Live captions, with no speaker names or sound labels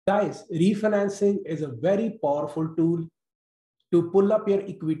Guys, refinancing is a very powerful tool to pull up your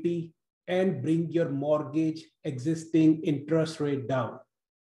equity and bring your mortgage existing interest rate down.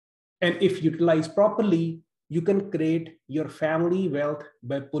 And if utilized properly, you can create your family wealth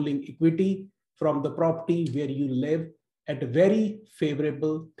by pulling equity from the property where you live at very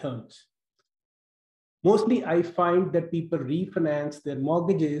favorable terms. Mostly, I find that people refinance their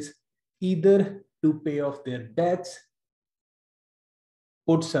mortgages either to pay off their debts,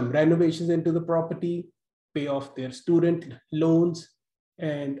 put some renovations into the property, pay off their student loans.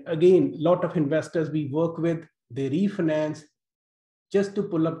 And again, a lot of investors we work with, they refinance just to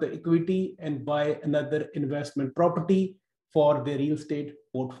pull up the equity and buy another investment property for their real estate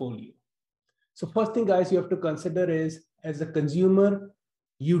portfolio. So first thing, guys, you have to consider is, as a consumer,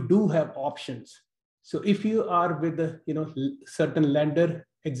 you do have options. So if you are with a certain lender,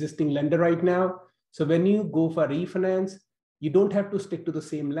 existing lender right now, so when you go for refinance, you don't have to stick to the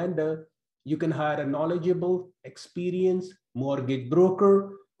same lender. You can hire a knowledgeable, experienced mortgage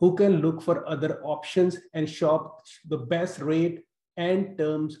broker who can look for other options and shop the best rate and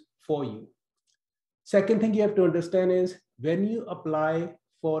terms for you. Second thing you have to understand is, when you apply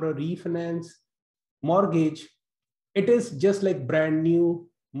for a refinance mortgage, it is just like brand new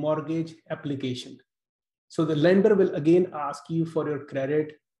mortgage application. So the lender will again ask you for your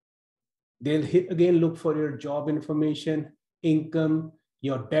credit. They'll again look for your job information, income,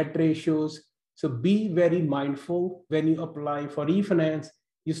 your debt ratios. So be very mindful when you apply for refinance.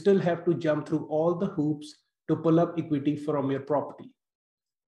 You still have to jump through all the hoops to pull up equity from your property.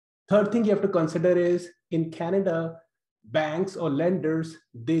 Third thing you have to consider is, in Canada, banks or lenders,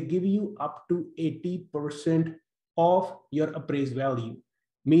 they give you up to 80% of your appraised value.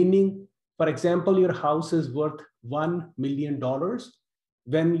 Meaning, for example, your house is worth $1 million.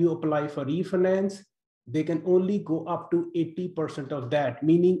 When you apply for refinance, they can only go up to 80% of that,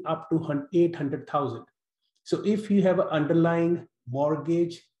 meaning up to 800,000. So if you have an underlying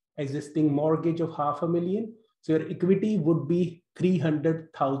mortgage, existing mortgage of $500,000, so your equity would be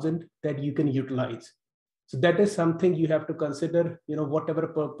 300,000 that you can utilize. So that is something you have to consider. Whatever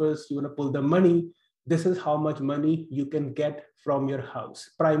purpose you want to pull the money, this is how much money you can get from your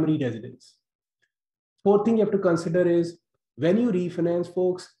house, primary residence. Fourth thing you have to consider is, when you refinance,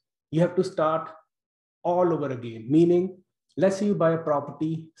 folks, you have to start all over again. Meaning, let's say you buy a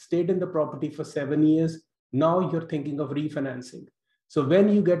property, stayed in the property for 7 years. Now you're thinking of refinancing. So when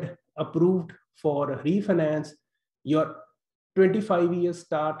you get approved for a refinance, your 25 years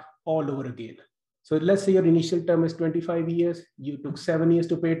start all over again. So let's say your initial term is 25 years. You took 7 years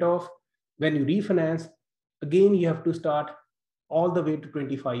to pay it off. When you refinance, again, you have to start all the way to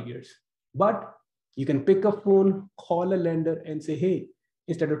 25 years. But you can pick a phone, call a lender and say, hey,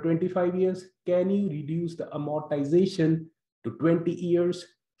 instead of 25 years, can you reduce the amortization to 20 years,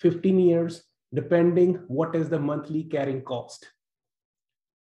 15 years, depending what is the monthly carrying cost.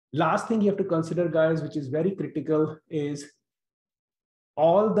 Last thing you have to consider, guys, which is very critical, is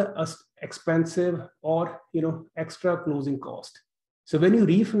all the expensive or extra closing cost. So when you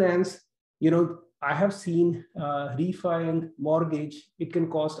refinance, I have seen refining mortgage, it can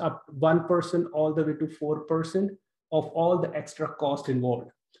cost up 1% all the way to 4% of all the extra cost involved.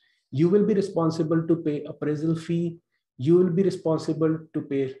 You will be responsible to pay appraisal fee. You will be responsible to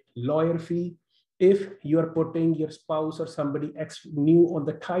pay lawyer fee. If you are putting your spouse or somebody new on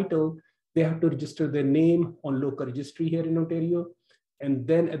the title, they have to register their name on local registry here in Ontario. And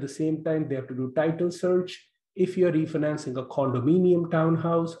then at the same time, they have to do title search. If you're refinancing a condominium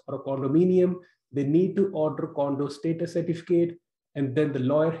townhouse or a condominium, they need to order condo status certificate, and then the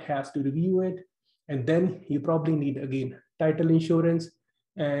lawyer has to review it. And then you probably need, again, title insurance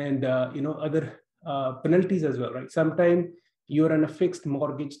and other penalties as well, right? Sometimes you're on a fixed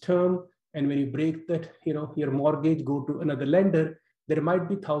mortgage term, and when you break that, your mortgage, go to another lender, there might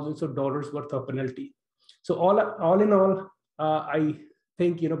be thousands of dollars worth of penalty. So all in all, I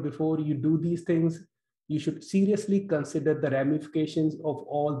think, before you do these things, you should seriously consider the ramifications of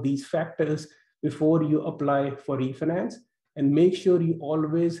all these factors before you apply for refinance, and make sure you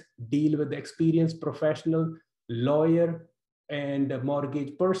always deal with the experienced professional lawyer and a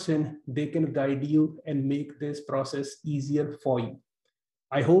mortgage person. They can guide you and make this process easier for you.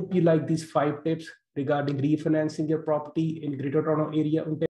 I hope you like these 5 tips regarding refinancing your property in Greater Toronto area.